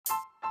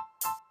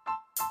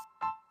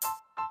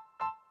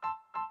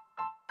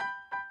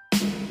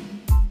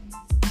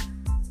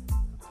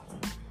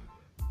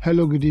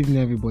Hello, good evening,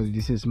 everybody.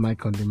 This is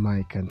Mike on the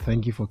mic, and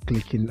thank you for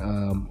clicking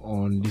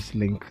on this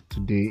link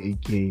today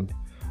again.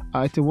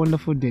 It's a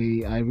wonderful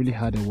day. I really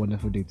had a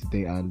wonderful day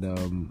today, and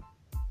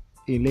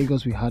in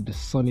Lagos we had a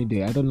sunny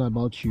day. I don't know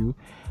about you,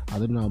 I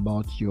don't know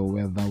about your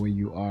weather where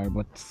you are,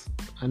 but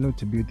I know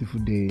it's a beautiful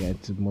day.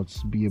 It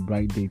must be a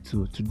bright day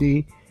too.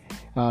 Today,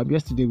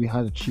 yesterday we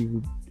had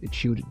a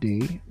chilled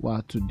day,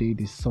 while today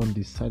the sun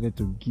decided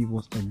to give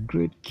us a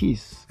great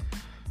kiss.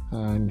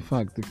 In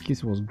fact, the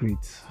kiss was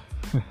great.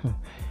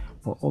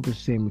 But all the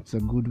same, it's a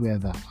good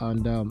weather,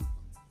 and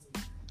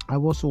I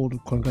also want to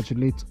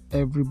congratulate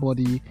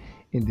everybody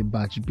in the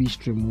batch B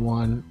stream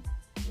 1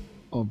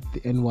 of the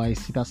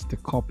NYC, that's the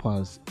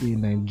coppers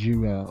in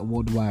Nigeria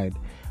worldwide,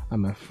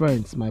 and my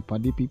friends, my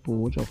party people,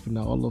 which often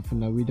all of you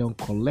we don't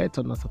collect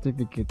on a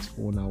certificate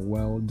on a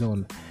well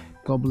done.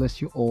 God bless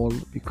you all,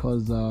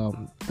 because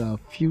the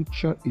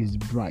future is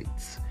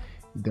bright.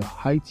 The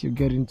height you're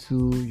getting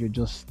to, you're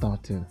just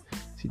starting.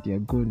 They are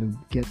going to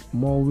get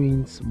more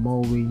wins,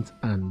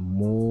 and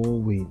more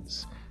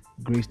wins.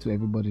 Grace to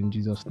everybody in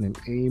Jesus' name.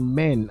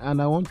 Amen.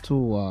 And I want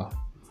to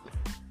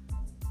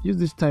use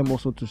this time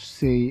also to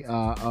say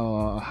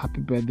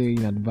happy birthday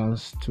in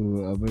advance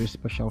to a very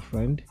special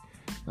friend.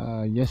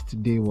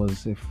 Yesterday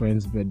was a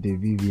friend's birthday,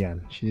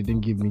 Vivian. She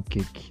didn't give me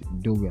cake,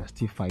 though we are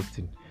still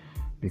fighting,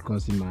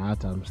 because in my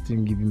heart I'm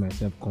still giving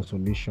myself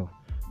consolation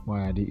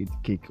while I did eat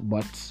cake.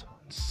 But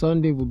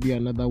Sunday will be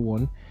another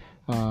one.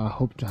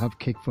 Hope to have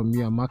cake from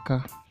you,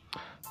 Amaka.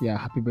 Yeah,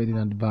 happy birthday in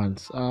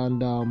advance.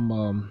 And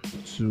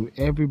to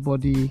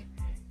everybody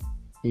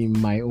in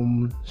my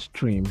own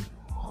stream,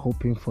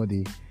 hoping for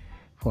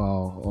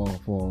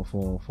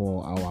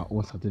our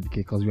own certificate,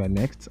 because we are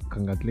next.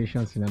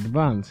 Congratulations in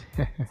advance.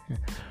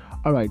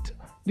 All right,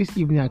 this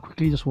evening I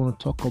quickly just want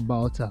to talk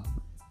about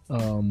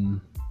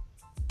some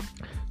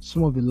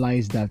of the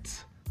lies that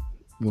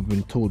we've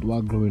been told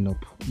while growing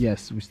up.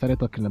 Yes, we started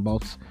talking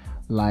about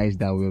lies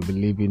that we'll be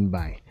living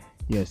by.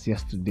 Yes,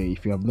 yesterday.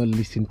 If you have not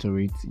listened to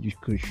it, you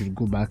should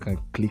go back and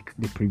click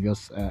the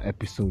previous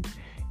episode.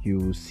 You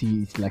will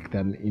see it's like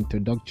an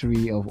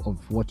introductory of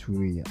what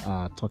we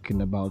are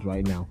talking about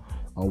right now,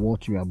 or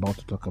what we are about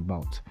to talk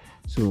about.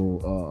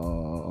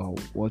 So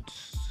what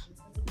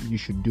you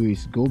should do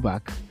is go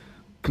back,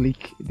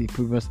 click the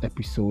previous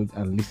episode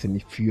and listen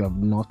if you have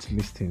not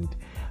listened.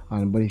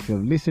 But if you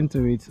have listened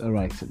to it, all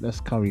right,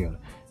 let's carry on.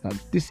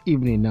 This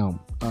evening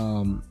now,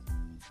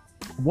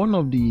 one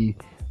of the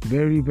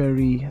very,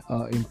 very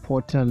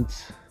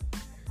important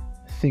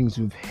things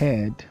we've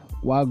heard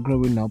while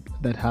growing up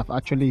that have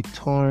actually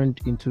turned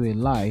into a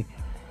lie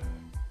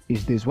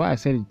is this. Why I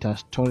said it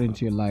has turned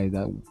into a lie,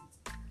 that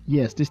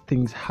yes, these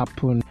things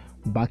happened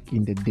back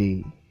in the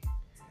day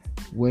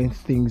when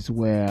things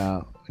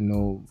were,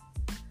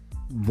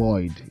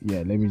 void. Yeah,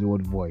 let me use the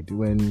word void.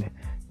 When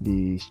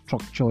the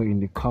structure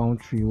in the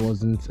country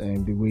wasn't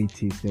the way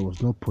it is. There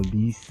was no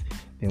police,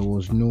 there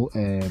was no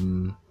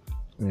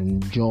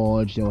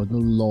judge, there was no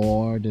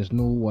law, there's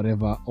no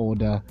whatever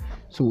order.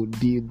 So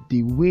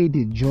the way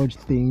they judged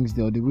things,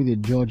 the way they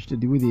judged,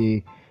 the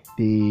way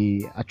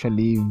they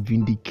actually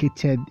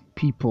vindicated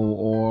people,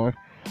 or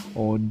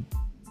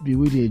the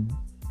way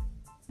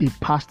they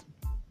passed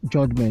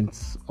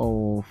judgments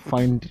or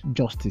find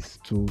justice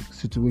to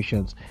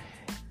situations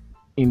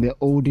in the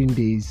olden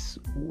days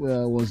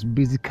was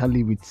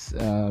basically with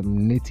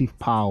native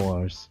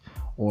powers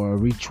or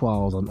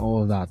rituals and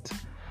all of that.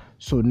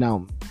 So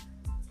now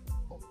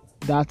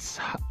that's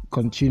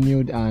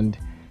continued, and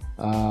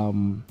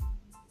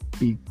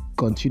it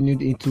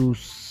continued into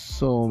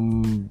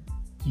some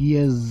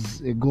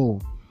years ago,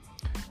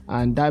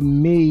 and that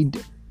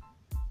made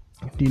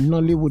the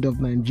Nollywood of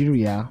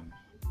Nigeria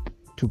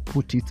to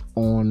put it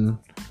on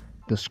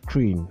the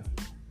screen.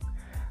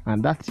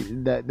 And that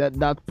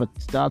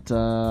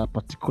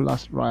particular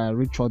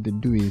ritual they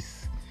do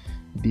is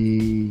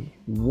they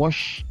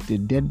wash the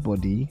dead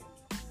body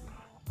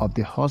of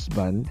the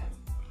husband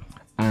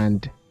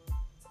and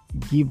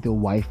give the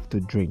wife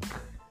to drink.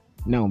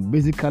 Now,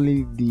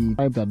 basically, the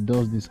tribe that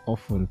does this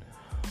often,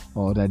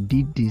 or that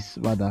did this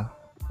rather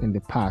in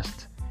the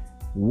past,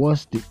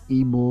 was the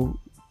Igbo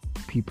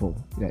people.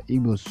 The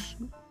Igbos,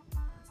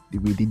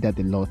 we did that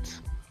a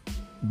lot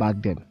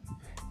back then.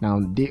 Now,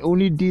 they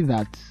only did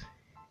that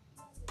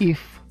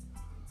if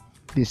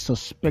they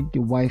suspect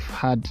the wife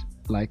had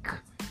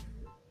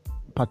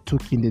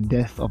partook in the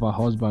death of her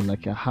husband,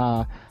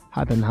 had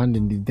an hand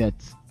in the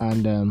death,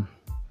 and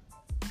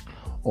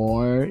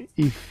or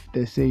if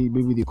they say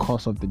maybe the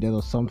cause of the death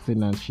or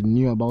something and she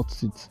knew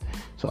about it,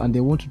 and they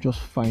want to just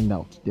find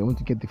out, they want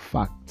to get the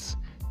facts.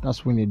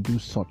 That's when they do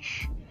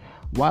such.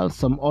 While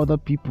some other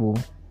people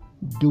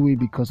do it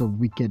because of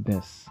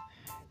wickedness,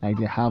 like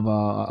they have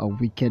a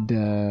wicked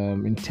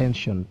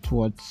intention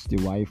towards the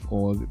wife,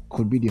 or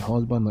could be the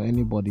husband or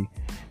anybody,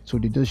 so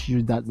they just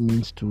use that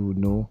means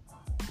to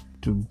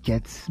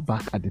get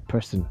back at the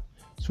person.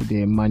 So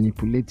they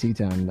manipulate it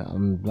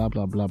and blah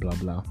blah blah blah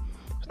blah.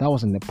 That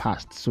was in the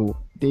past. So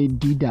they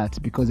did that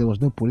because there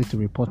was no police to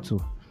report to,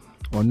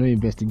 or no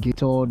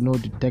investigator, no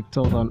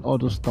detectors, and all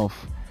those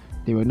stuff.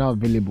 They were not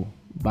available.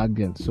 back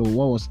then. So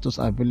what was just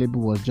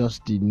available was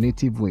just the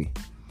native way.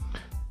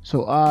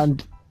 So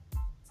and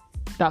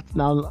that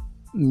now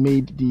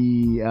made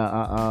the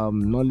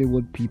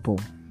Nollywood people,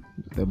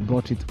 they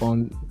brought it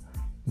on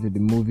to the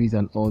movies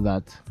and all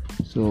that.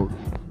 So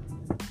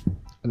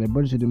and they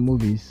brought it to the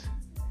movies,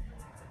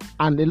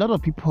 and a lot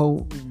of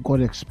people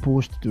got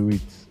exposed to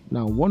it.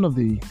 Now, one of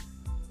the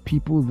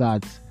people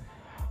that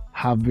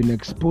have been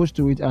exposed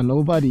to it, and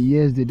over the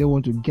years they don't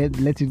want to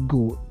let it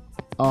go,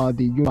 are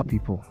the Yoruba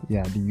people.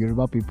 Yeah, the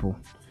Yoruba people.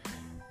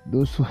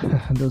 Those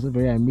those are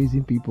very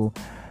amazing people.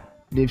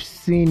 They've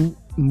seen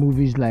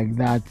movies like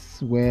that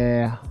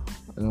where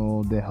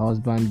the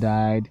husband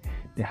died,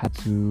 they had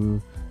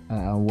to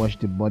wash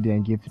the body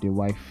and give to the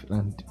wife,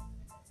 and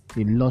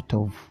a lot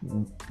of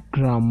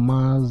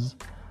grandmas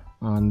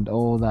and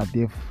all that,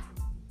 they've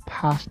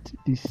passed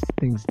these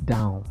things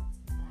down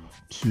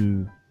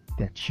to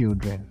their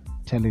children,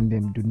 telling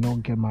them do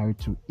not get married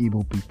to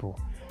Igbo people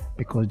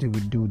because they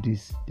will do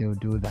this, they will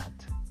do that.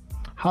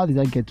 How did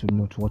I get to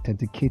know, to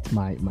authenticate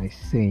my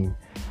saying?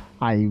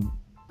 I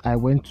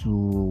went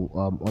to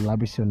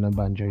Olabisi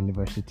Onabanjo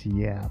University,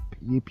 yep.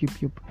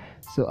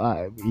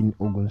 So in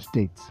Ogun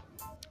State,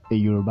 a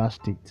Yoruba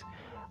state.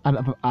 And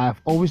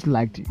I've always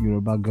liked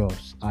Yoruba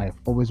girls. I've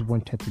always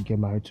wanted to get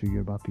married to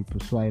Yoruba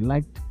people. So I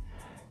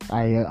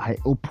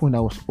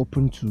was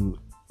open to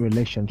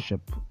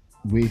relationship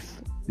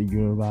with the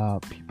Yoruba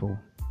people.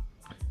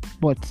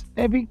 But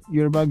every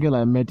Yoruba girl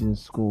I met in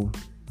school,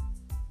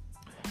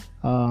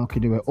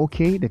 they were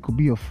okay. They could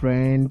be your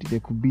friend, they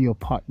could be your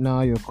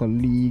partner, your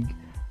colleague,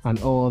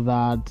 and all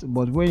that.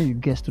 But when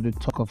it gets to the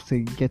talk of,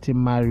 say,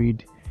 getting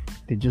married,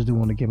 they just don't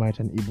want to get married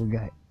to an Igbo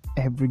guy.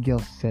 Every girl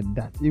said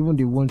that. Even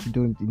the ones who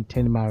don't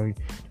intend marry,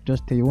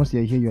 just tell you, once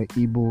they hear you're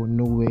Igbo,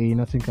 no way,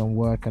 nothing can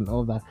work and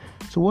all that.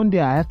 So one day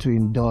I had to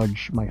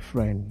indulge my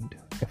friend,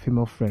 a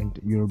female friend,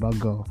 Yoruba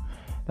girl,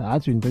 that I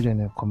had to indulge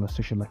in a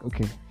conversation like,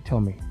 okay, tell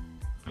me,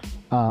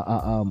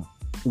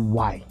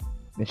 why?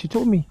 And she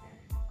told me,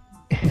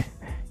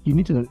 you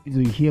need to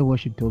hear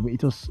what she told me.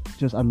 It was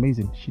just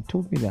amazing. She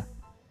told me that,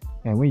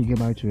 and when you get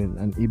married to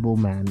an Igbo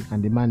man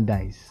and the man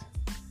dies,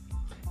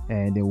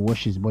 and they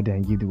wash his body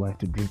and give the wife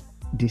to drink.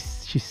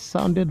 She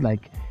sounded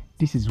like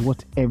this is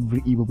what every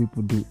Igbo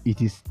people do.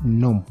 It is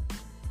norm.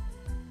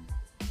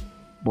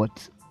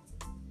 But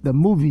the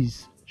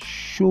movies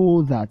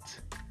show that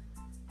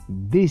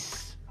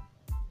this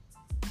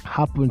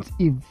happens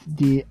if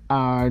they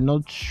are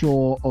not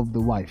sure of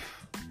the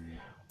wife.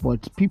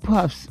 But people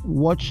have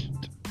watched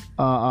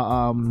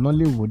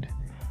Nollywood,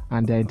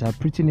 and they're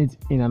interpreting it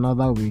in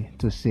another way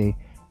to say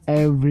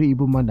every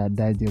Igbo man that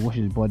dies, they wash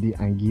his body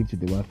and give to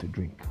the wife to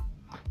drink.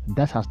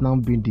 That has now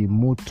been the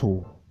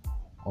motto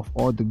of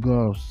all the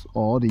girls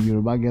or all the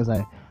Yoruba girls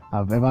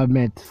I've ever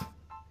met.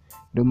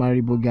 Don't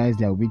marry Igbo guys,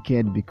 they are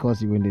wicked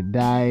because when they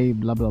die,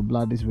 blah blah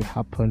blah, this will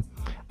happen.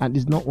 And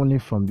it's not only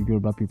from the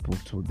Yoruba people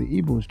too. The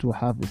Igbos too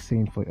have the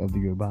saying of the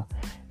Yoruba.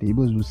 The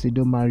Igbos will say,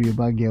 don't marry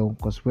Yoruba girl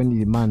because when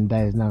the man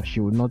dies now, she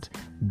will not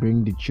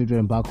bring the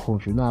children back home.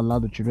 She will not allow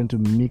the children to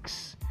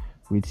mix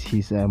with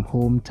his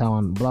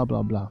hometown, blah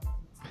blah blah.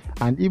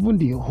 And even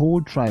the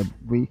whole tribe,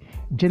 we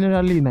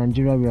generally in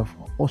Nigeria, we have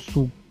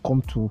also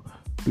come to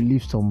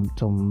believe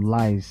some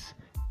lies,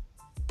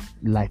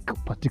 like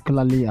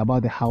particularly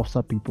about the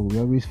Hausa people. We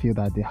always feel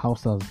that the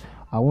Hausas,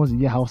 once you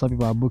get Hausa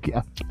people are booking,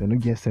 they don't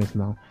get sense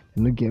now,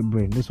 they don't get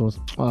brain. This was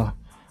Hausa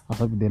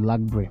people, they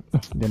lack brain,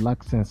 they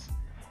lack sense.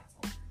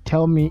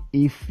 Tell me,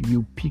 if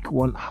you pick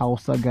one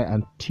Hausa guy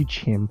and teach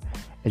him,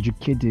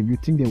 educate him, you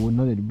think they will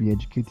not be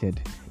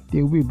educated?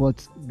 They will,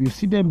 but you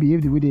see them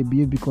behave the way they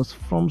behave because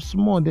from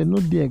small they know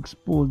they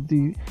exposed,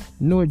 the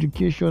no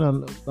education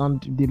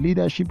and the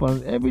leadership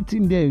and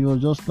everything there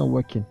was just not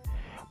working.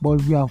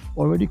 But we have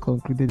already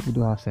concluded we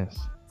don't have sense.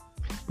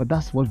 But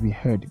that's what we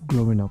heard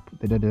growing up.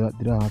 They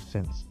don't have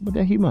sense. But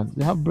they're humans.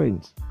 They have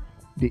brains.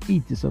 They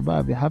eat. They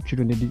survive. They have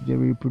children. They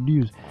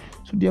reproduce.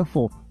 So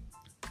therefore,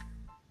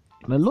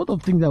 a lot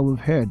of things that we've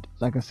heard,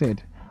 like I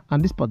said,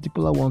 and these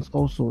particular ones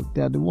also,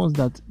 they are the ones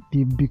that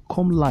they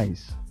become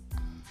lies.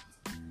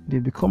 They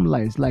become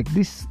lies. Like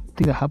this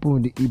thing that happened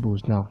with the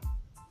Igbos now,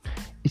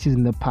 it is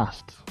in the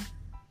past.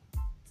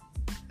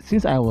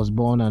 Since I was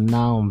born and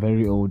now I'm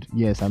very old.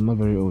 Yes, I'm not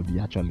very old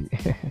actually,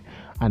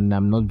 and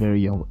I'm not very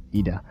young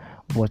either.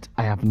 But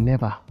I have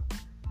never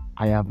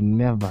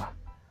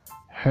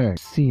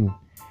seen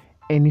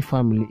any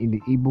family in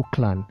the Igbo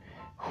clan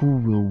who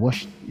will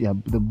wash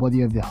the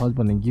body of their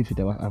husband and give to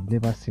their wife. I've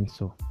never seen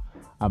so.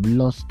 I've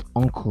lost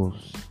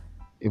uncles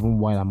even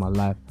while I'm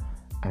alive,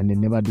 and they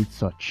never did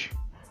such.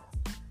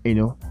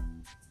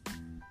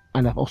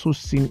 And I've also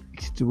seen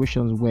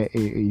situations where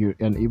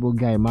an Igbo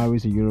guy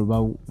marries a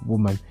Yoruba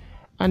woman,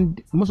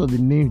 and most of the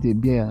names they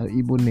bear are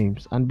Igbo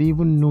names, and they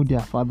even know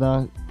their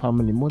father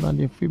family more than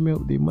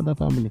the mother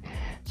family.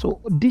 So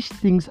these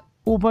things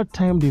over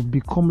time they've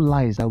become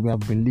lies that we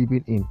have been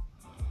living in.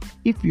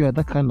 If you are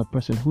that kind of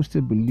person who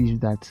still believes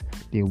that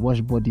they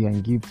wash body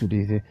and give to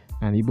the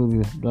and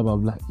Igbo blah blah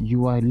blah,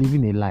 you are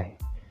living a lie.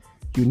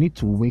 You need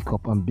to wake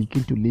up and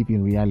begin to live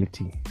in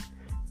reality.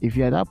 If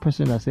you are that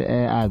person that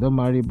say, I don't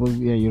marry both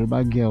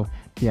Yoruba girl,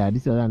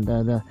 this and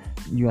that,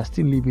 you are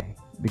still living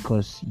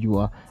because you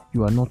are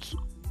not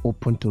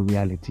open to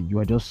reality. You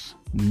are just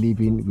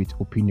living with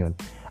opinion.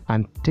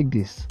 And take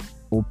this: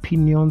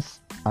 opinions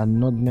are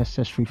not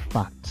necessary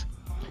facts.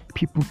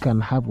 People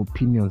can have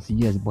opinions,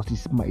 yes, but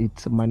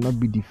it might not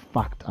be the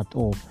fact at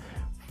all.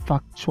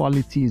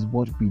 Factuality is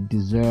what we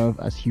deserve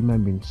as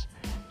human beings.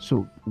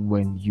 So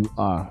when you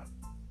are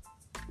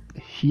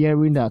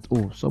hearing that,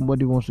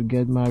 somebody wants to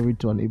get married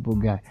to an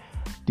Igbo guy,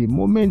 the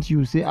moment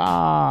you say,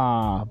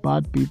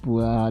 bad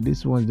people,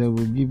 these ones that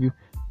will give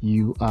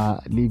you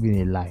are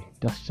living a lie.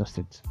 That's just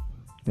it.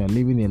 You are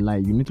living a lie.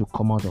 You need to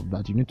come out of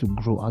that. You need to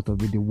grow out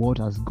of it. The world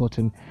has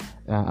gotten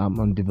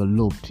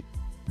undeveloped.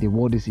 The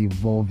world is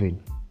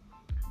evolving.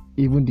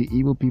 Even the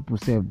Igbo people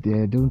say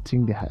I don't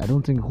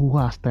think who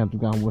has time to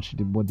go and watch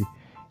the body.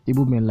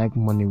 Igbo men like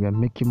money. We are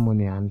making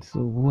money, and so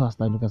who has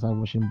time to start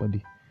watching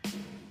body?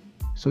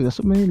 So there's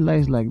so many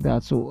lies like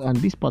that. So, and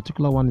this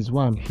particular one is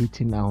why I'm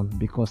hating on,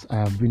 because I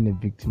have been a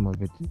victim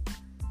of it.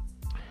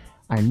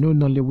 I know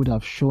Nollywood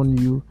have shown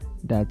you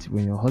that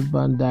when your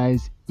husband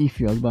dies, if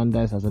your husband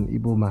dies as an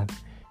Igbo man,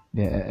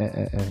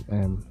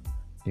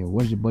 they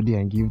wash the body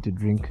and give it a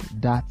drink.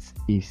 That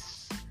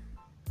is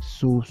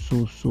so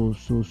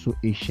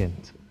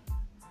ancient.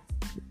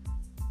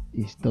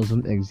 It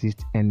doesn't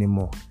exist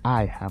anymore.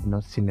 I have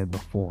not seen it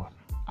before.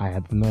 I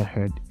have not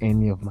heard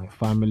any of my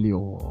family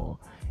or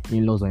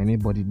in-laws or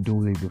anybody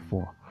do it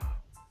before.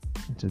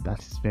 So that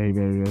is very,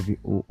 very, very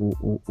old.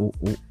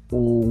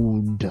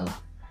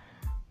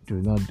 Do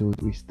not do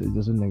it. It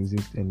doesn't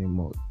exist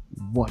anymore.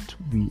 What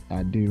we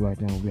are doing right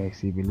now, we are a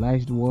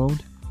civilized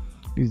world.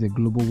 This is a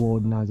global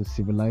world now. It's a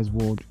civilized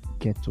world.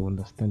 Get to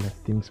understand that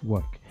things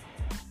work.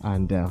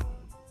 And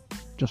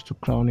just to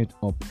crown it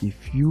up,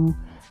 if you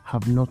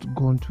have not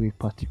gone to a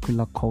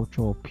particular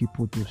culture or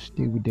people to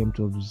stay with them,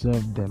 to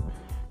observe them,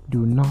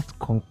 do not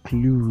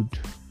conclude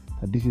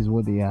that this is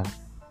what they are.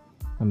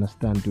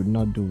 Understand? Do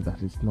not do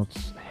that. It's not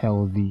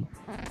healthy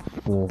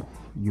for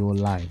your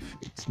life.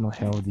 It's not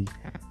healthy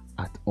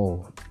at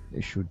all.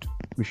 We should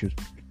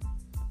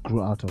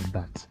grow out of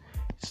that.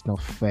 It's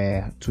not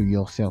fair to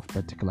yourself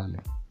particularly.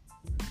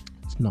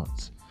 It's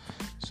not.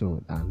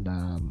 So, and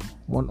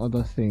one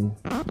other thing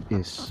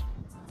is,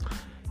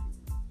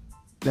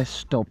 let's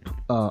stop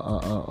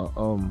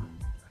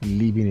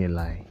living a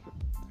lie,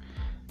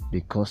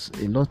 because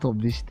a lot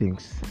of these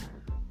things,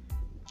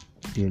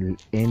 they'll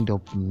end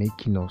up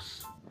making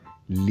us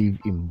live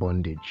in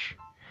bondage.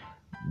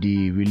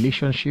 The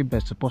relationship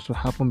that's supposed to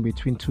happen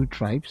between two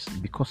tribes,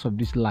 because of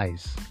these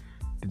lies,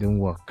 didn't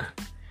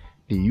work.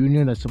 The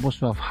union that's supposed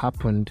to have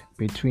happened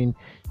between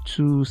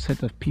two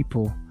set of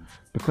people,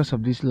 because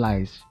of these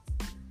lies,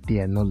 they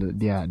are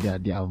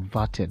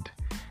averted,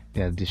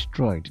 they are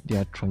destroyed, they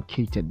are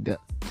truncated.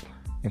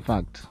 In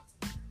fact,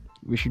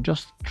 we should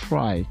just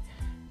try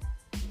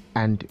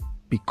and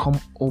become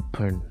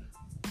open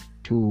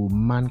to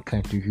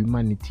mankind, to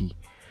humanity,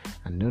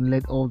 and don't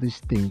let all these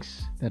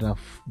things that have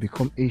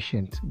become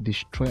ancient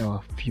destroy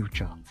our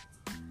future.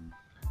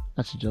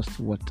 That's just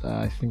what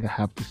I think I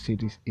have to say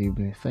this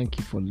evening. Thank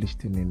you for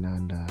listening,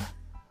 and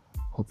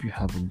hope you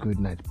have a good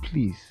night.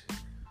 Please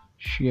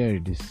share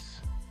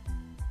this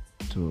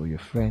to your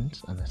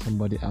friends and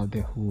somebody out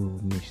there who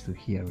needs to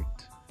hear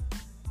it.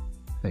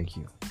 Thank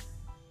you.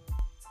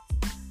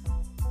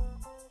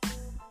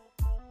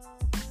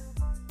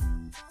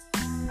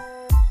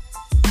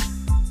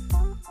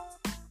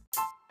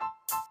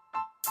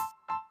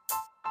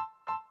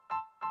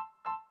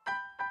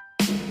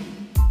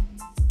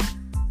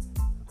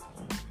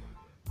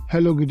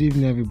 Hello, good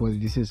evening, everybody.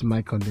 This is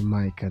Mike on the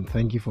mic, and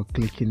thank you for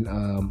clicking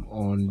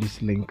on this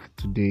link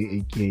today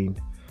again.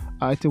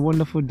 It's a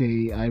wonderful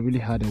day. I really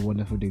had a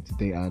wonderful day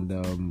today, and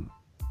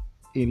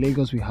in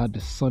Lagos we had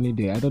a sunny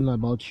day. I don't know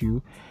about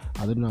you.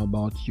 I don't know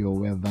about your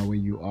weather where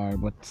you are,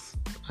 but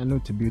I know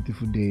it's a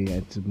beautiful day.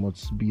 It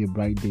must be a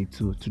bright day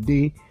too.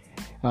 Today,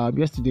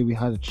 yesterday we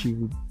had a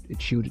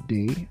chilled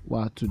day,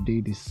 while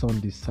today the sun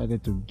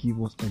decided to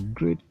give us a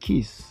great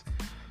kiss.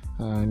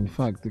 In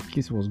fact, the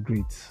kiss was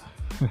great.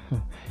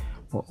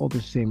 But all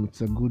the same,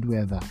 it's a good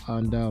weather.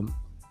 And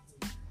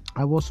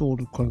I also want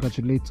to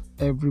congratulate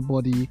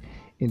everybody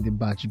in the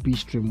batch B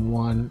stream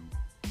 1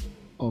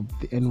 of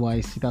the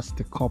NYC. That's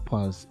the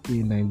coppers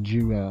in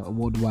Nigeria,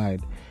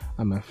 worldwide.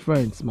 And my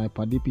friends, my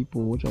party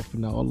people, which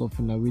often all of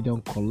you, we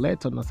don't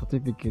collect on a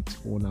certificate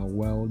on a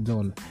well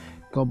done.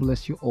 God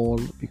bless you all,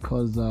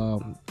 because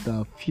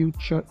the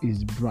future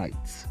is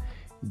bright.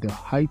 The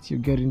height you're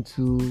getting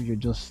to, you're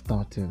just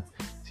starting.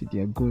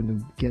 They are going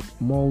to get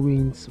more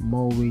wins,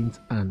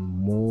 and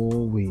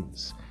more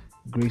wins.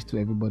 Grace to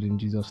everybody in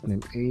Jesus'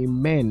 name.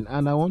 Amen.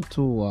 And I want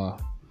to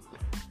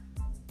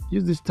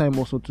use this time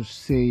also to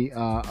say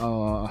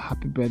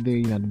happy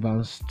birthday in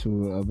advance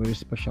to a very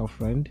special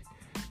friend.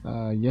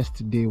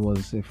 Yesterday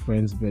was a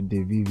friend's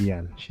birthday,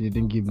 Vivian. She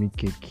didn't give me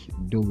cake,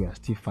 though we are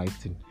still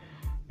fighting,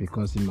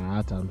 because in my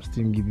heart I'm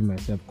still giving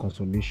myself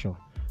consolation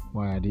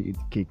while I did eat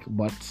cake.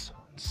 But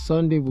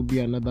Sunday will be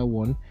another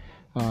one.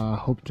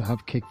 Hope to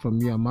have cake from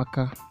you,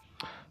 Amaka.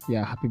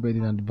 Yeah, happy birthday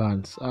in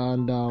advance.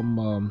 And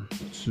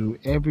to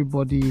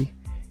everybody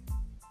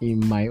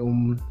in my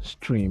own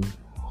stream,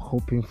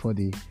 hoping for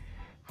the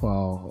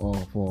for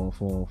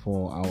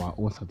our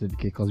own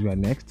certificate because we are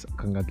next.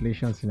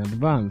 Congratulations in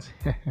advance.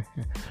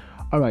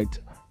 All right,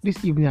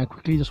 this evening I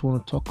quickly just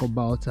want to talk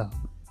about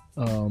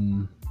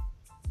um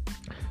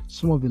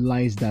some of the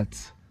lies that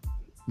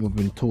we've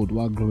been told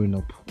while growing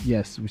up.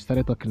 Yes, we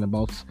started talking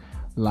about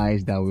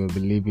lies that we were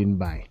living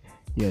by.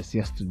 Yes,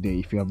 yesterday.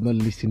 If you have not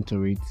listened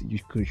to it,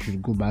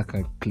 should go back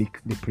and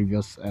click the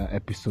previous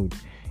episode.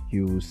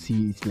 You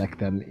see it's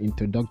like an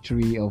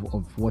introductory of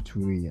what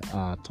we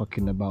are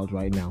talking about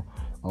right now,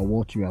 or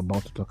what we are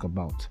about to talk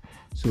about.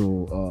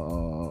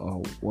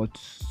 So what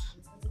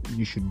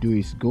you should do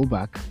is go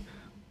back,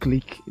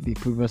 click the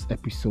previous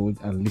episode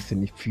and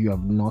listen if you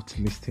have not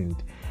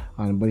listened.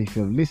 But if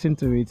you have listened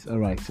to it, all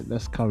right,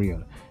 let's carry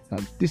on.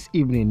 This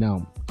evening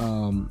now,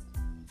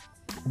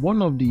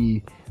 one of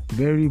the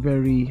very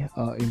very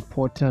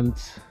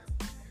important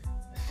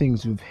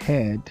things we've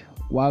heard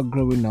while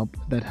growing up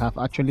that have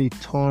actually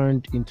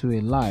turned into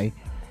a lie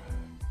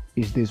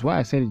is this. Why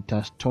I said it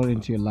has turned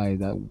into a lie,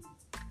 that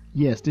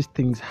yes, these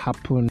things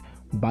happened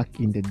back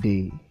in the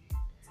day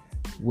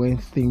when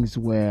things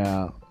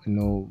were,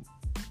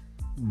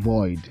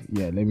 void.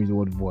 Yeah, let me use the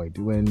word void.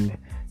 When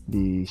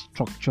the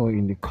structure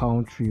in the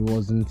country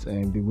wasn't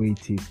the way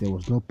it is. There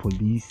was no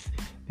police,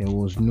 there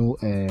was no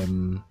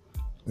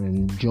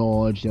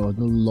judge, there was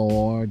no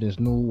law, there's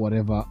no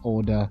whatever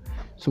order.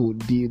 So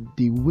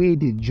the way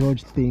they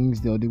judged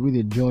things, the way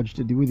they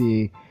judged, the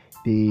way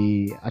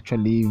they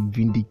actually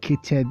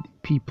vindicated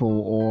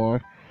people, or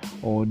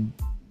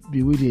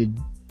the way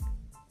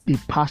they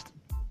passed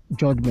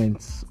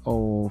judgments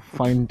or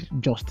find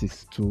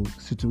justice to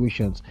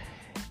situations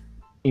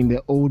in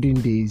the olden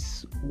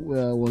days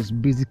was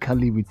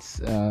basically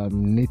with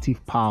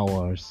native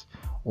powers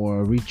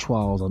or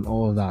rituals and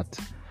all that.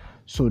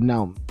 So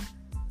now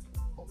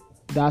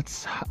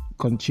that's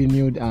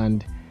continued,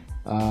 and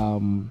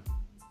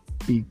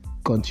it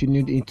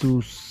continued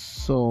into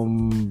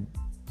some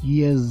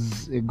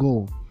years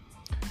ago,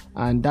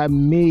 and that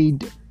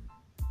made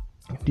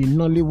the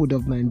Nollywood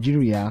of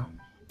Nigeria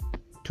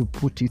to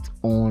put it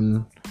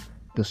on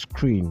the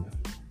screen.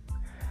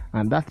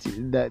 And that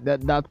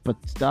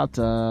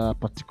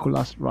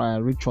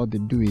particular ritual they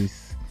do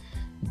is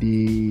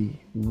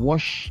they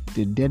wash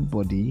the dead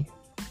body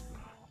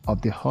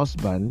of the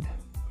husband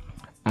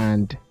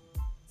and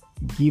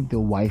give the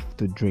wife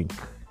to drink.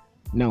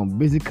 Now,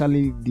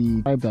 basically,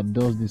 the tribe that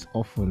does this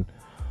often,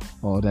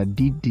 or that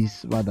did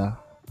this rather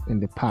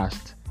in the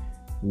past,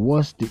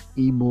 was the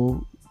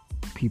Igbo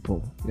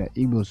people. The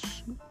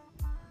Igbos,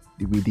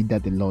 we did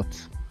that a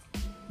lot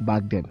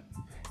back then.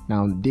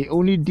 Now, they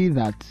only did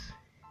that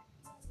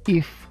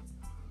if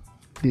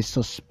they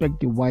suspect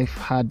the wife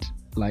had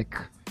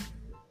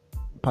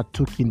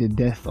partook in the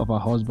death of her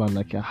husband,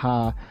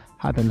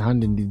 had an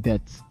hand in the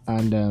death,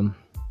 and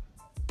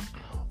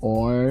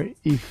or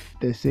if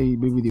they say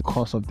maybe the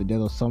cause of the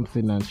death or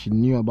something and she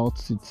knew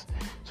about it,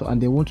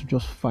 and they want to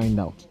just find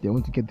out, they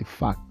want to get the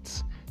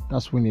facts.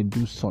 That's when they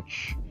do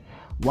such.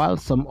 While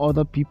some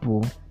other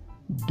people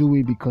do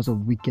it because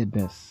of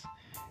wickedness,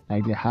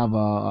 like they have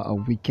a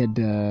wicked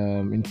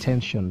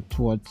intention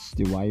towards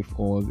the wife,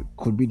 or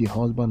could be the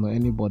husband or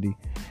anybody,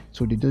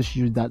 so they just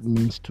use that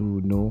means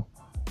to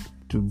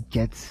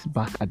get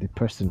back at the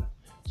person.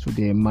 So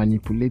they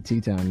manipulate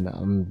it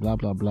and blah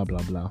blah blah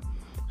blah blah.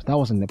 So that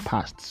was in the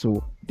past.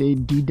 So they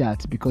did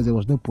that because there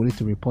was no police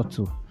to report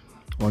to,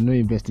 or no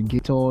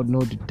investigator,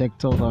 no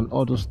detectors, and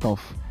all those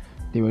stuff.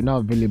 They were not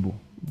available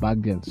back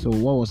then. So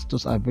what was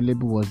just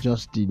available was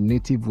just the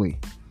native way.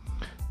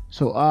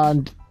 So,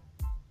 and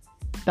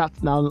that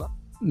now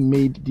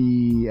made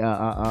the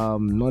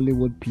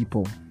Nollywood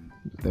people,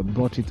 they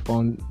brought it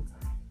on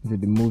into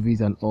the movies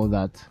and all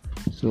that.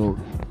 So,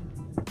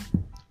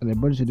 and they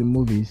brought it to the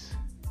movies,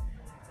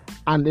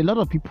 and a lot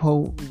of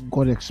people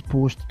got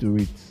exposed to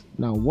it.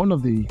 Now, one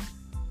of the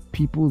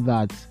people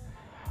that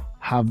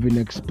have been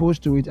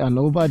exposed to it, and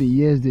over the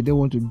years they don't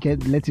want to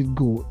let it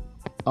go,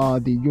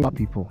 are the Yoruba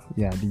people.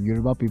 Yeah, the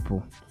Yoruba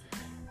people.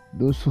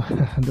 Those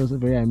are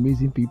very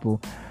amazing people.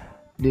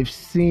 They've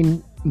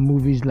seen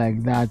movies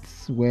like that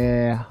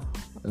where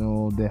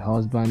the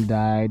husband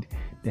died,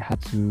 they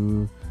had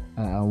to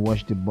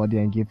wash the body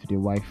and give to the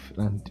wife,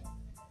 and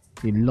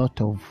a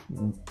lot of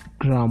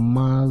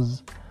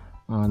grandmas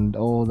and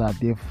all that,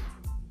 they've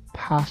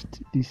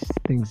passed these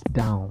things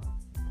down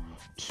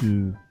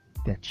to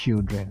their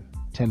children,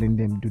 telling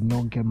them do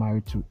not get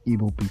married to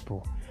Igbo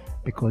people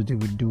because they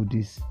will do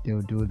this, they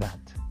will do that.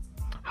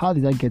 How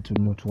did I get to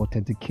know, to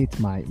authenticate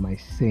my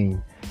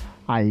saying?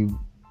 I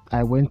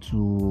went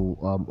to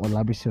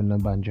Olabisi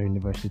Onabanjo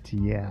University.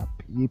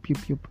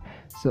 Yep.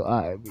 So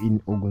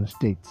in Ogun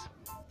State,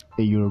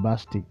 a Yoruba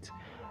state,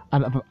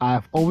 and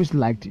I've always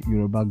liked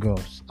Yoruba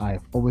girls.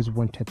 I've always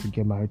wanted to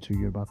get married to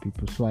Yoruba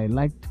people. So I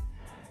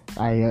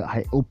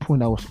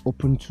was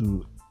open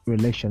to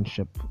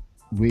relationship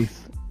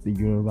with the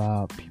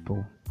Yoruba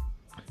people.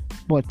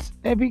 But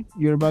every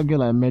Yoruba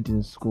girl I met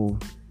in school,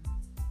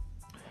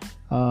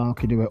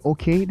 okay, they were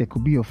okay. They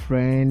could be your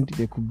friend,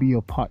 they could be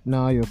your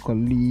partner, your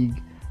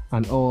colleague,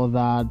 and all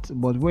that.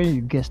 But when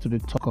it gets to the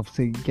talk of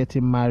say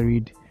getting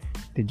married,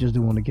 they just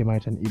don't want to get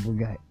married to an Igbo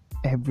guy.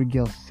 Every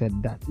girl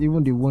said that.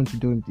 Even the ones who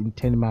don't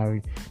intend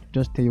marry,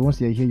 just tell you once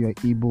they hear you're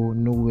Igbo,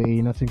 no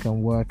way, nothing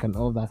can work and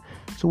all that.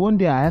 So one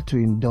day I had to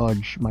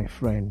indulge my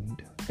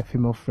friend, a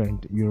female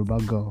friend, Yoruba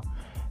girl.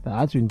 That I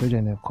had to indulge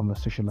in a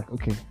conversation like,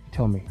 okay,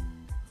 tell me,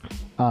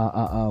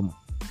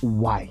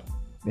 why?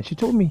 And she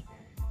told me,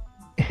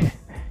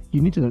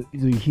 you need to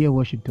hear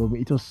what she told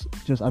me. It was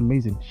just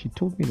amazing. She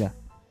told me that,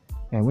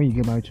 and when you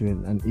get married to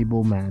an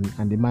Igbo man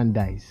and the man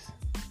dies,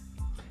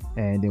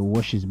 and they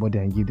wash his body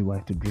and give the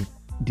wife to drink.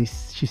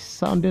 This, she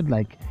sounded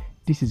like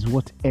this is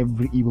what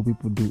every Igbo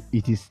people do.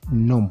 It is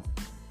norm.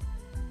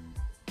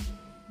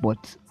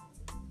 But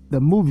the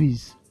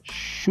movies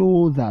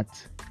show that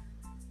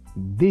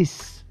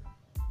this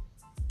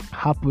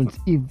happens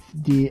if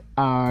they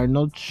are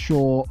not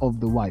sure of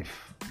the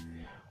wife.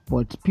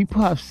 But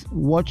people have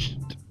watched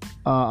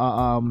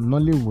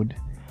Nollywood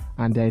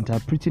and they're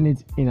interpreting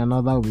it in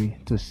another way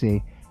to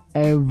say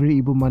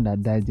every Igbo man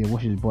that dies, they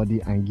wash his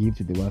body and give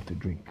to the wife to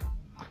drink.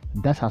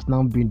 That has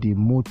now been the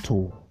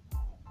motto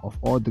of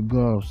all the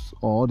girls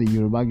or all the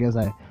Yoruba girls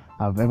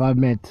I've ever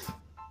met.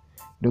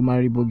 Don't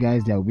marry Igbo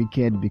guys, they are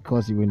wicked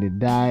because when they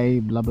die,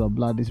 blah blah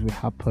blah, this will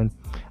happen.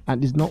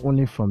 And it's not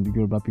only from the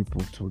Yoruba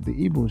people too. The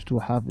Igbos too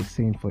have the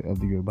same for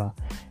of the Yoruba.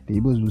 The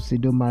Igbos will say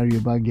don't marry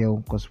Yoruba girl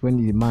because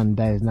when the man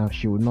dies now,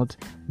 she will not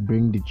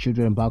bring the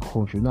children back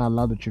home. She will not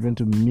allow the children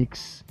to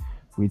mix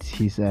with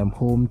his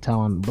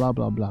hometown, blah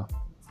blah blah.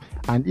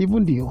 And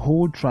even the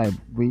whole tribe,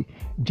 we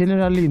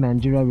generally in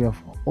Nigeria, we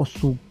have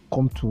also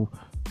come to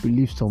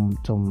believe some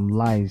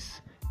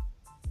lies,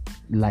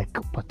 like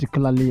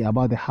particularly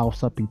about the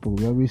Hausa people.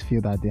 We always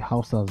feel that the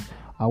Hausas,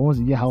 once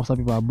you get Hausa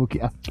people are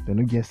booking, they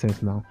don't get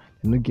sense now,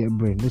 they don't get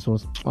brain. This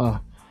was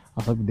Hausa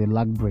people, they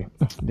lack brain,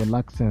 they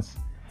lack sense.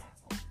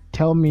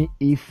 Tell me,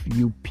 if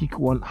you pick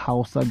one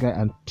Hausa guy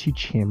and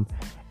teach him,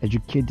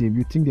 educate him,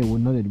 you think they will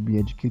not be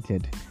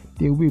educated?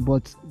 They will,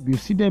 but you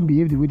see them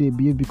behave the way they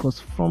behave because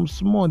from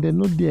small they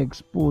know they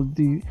exposed,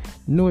 the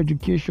no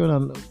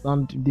education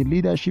and the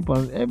leadership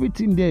and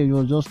everything there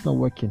was just not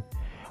working.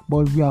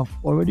 But we have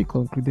already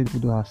concluded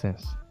we don't have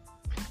sense.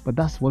 But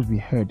that's what we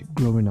heard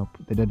growing up.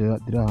 They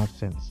don't have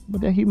sense.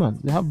 But they're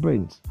humans. They have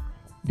brains.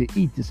 They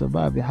eat, they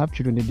survive, they have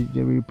children,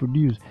 they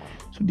reproduce.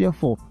 So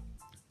therefore,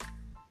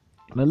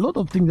 a lot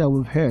of things that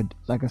we've heard,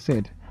 like I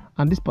said,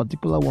 and these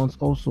particular ones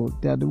also,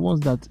 they are the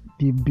ones that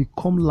they've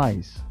become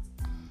lies.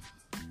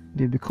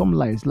 They become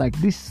lies. Like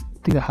this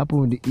thing that happened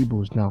with the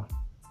Igbos now,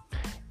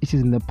 it is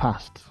in the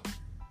past.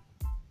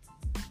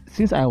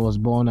 Since I was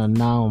born and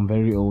now I'm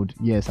very old.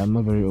 Yes, I'm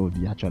not very old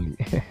actually,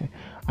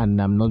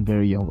 and I'm not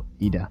very young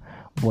either.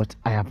 But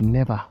I have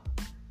never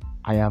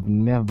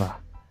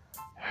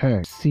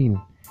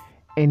seen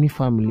any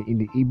family in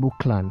the Igbo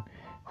clan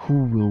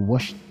who will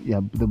wash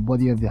the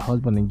body of their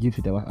husband and give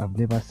to their wife. I've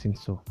never seen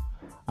so.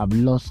 I've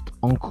lost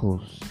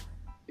uncles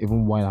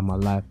even while I'm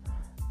alive,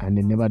 and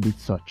they never did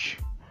such.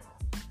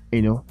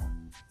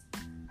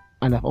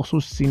 And I've also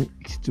seen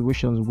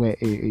situations where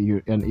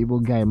an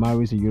Igbo guy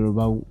marries a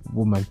Yoruba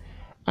woman,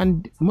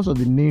 and most of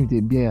the names they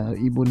bear are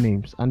Igbo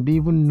names, and they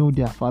even know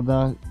their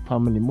father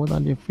family more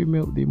than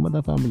the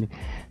mother family.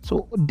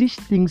 So these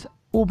things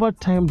over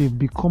time they've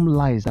become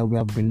lies that we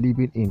have been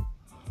living in.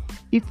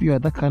 If you are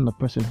that kind of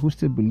person who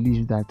still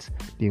believes that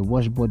they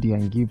wash body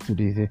and give to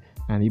the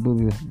and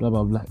Igbo blah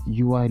blah blah,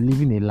 you are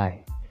living a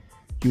lie.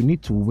 You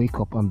need to wake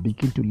up and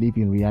begin to live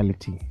in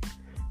reality.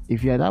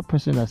 If you are that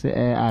person that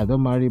say, I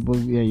don't marry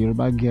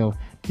Yoruba girl,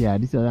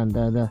 this and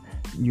that,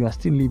 you are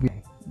still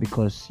living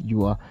because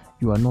you are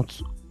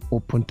not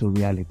open to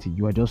reality.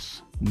 You are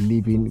just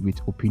living with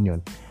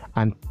opinion.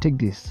 And take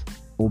this,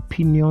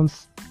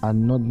 opinions are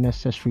not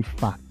necessary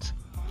facts.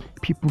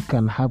 People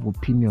can have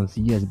opinions,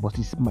 yes, but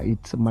it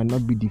might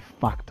not be the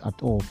fact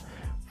at all.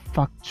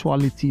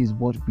 Factuality is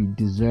what we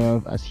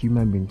deserve as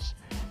human beings.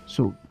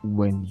 So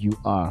when you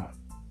are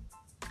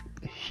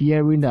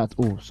hearing that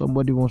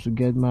somebody wants to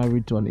get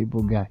married to an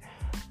Igbo guy,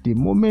 the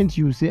moment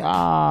you say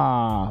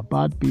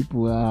bad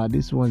people,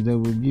 these ones that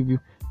will give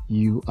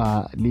you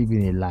are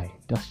living a lie.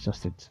 That's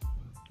just it.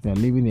 You are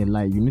living a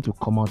lie. You need to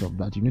come out of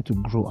that. You need to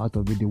grow out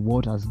of it. The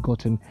world has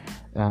gotten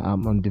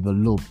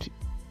undeveloped.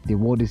 The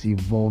world is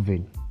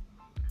evolving.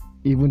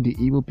 Even the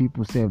Igbo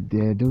people say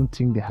I don't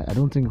think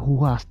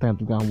who has time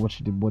to go and watch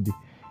the body.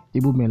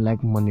 Igbo men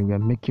like money. We are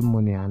making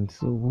money, and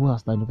so who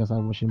has time to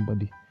start watching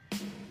body?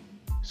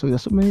 So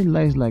there's so many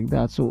lies like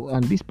that. So,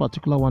 and this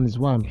particular one is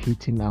why I'm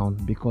hating on,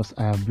 because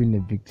I have been a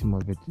victim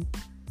of it.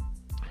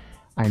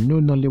 I know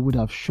Nollywood would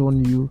have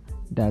shown you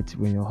that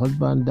when your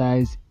husband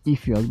dies,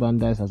 if your husband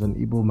dies as an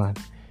Igbo man,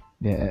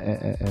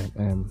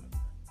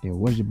 they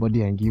wash the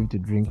body and give it to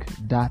drink.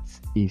 That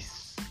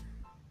is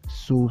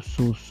so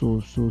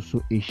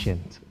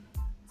ancient.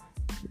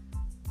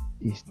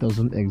 It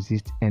doesn't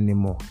exist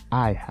anymore.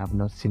 I have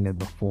not seen it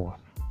before.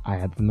 I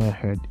have not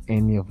heard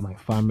any of my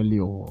family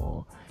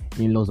or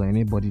in-laws or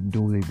anybody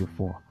do it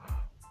before.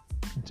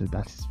 So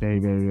that is very,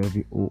 very,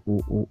 very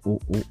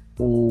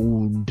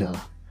old.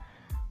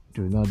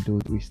 Do not do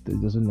it.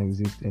 It doesn't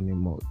exist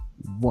anymore.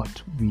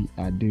 What we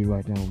are doing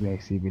right now, we are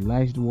a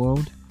civilized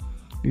world.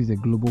 This is a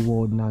global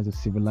world now. It's a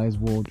civilized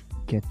world.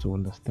 Get to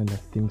understand that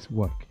things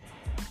work.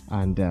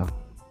 And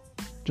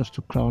just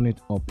to crown it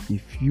up,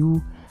 if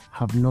you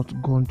have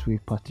not gone to a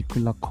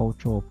particular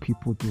culture or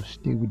people to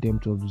stay with them,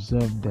 to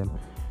observe them,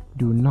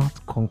 do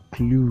not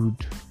conclude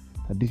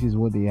that this is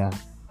what they are.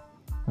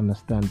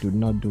 Understand? Do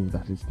not do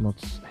that. It's not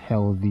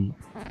healthy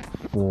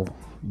for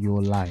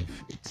your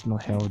life. It's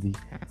not healthy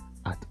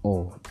at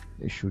all.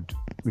 We should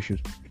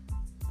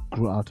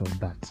grow out of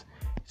that.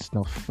 It's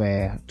not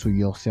fair to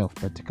yourself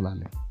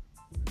particularly.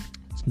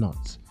 It's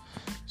not.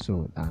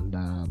 So,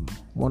 and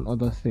one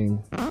other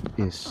thing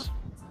is,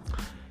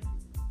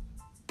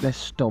 let's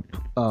stop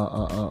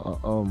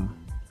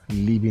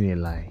living a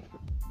lie,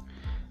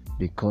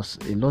 because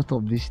a lot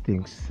of these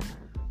things,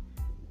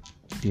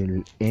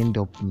 they'll end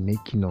up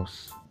making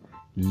us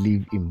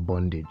live in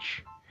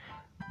bondage.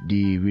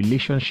 The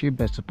relationship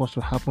that's supposed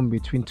to happen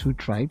between two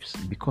tribes,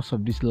 because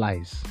of these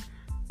lies,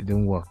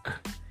 didn't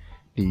work.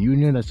 The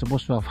union that's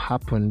supposed to have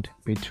happened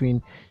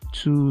between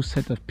two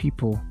set of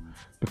people,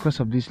 because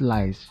of these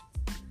lies,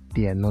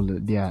 they are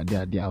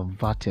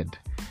averted,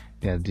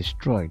 they are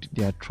destroyed,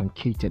 they are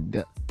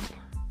truncated.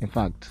 In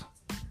fact,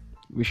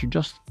 we should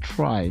just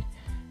try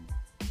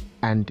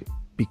and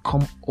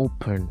become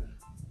open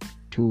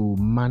to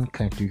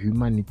mankind, to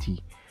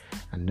humanity,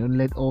 and don't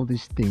let all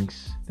these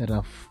things that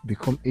have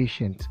become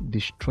ancient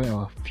destroy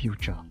our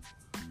future.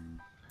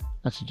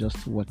 That's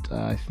just what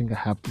I think I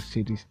have to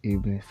say this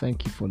evening.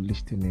 Thank you for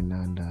listening,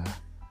 and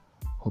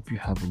hope you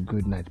have a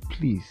good night.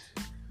 Please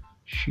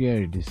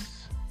share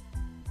this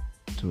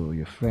to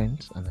your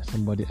friends and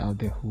somebody out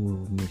there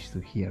who needs to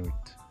hear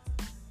it.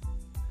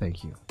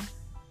 Thank you.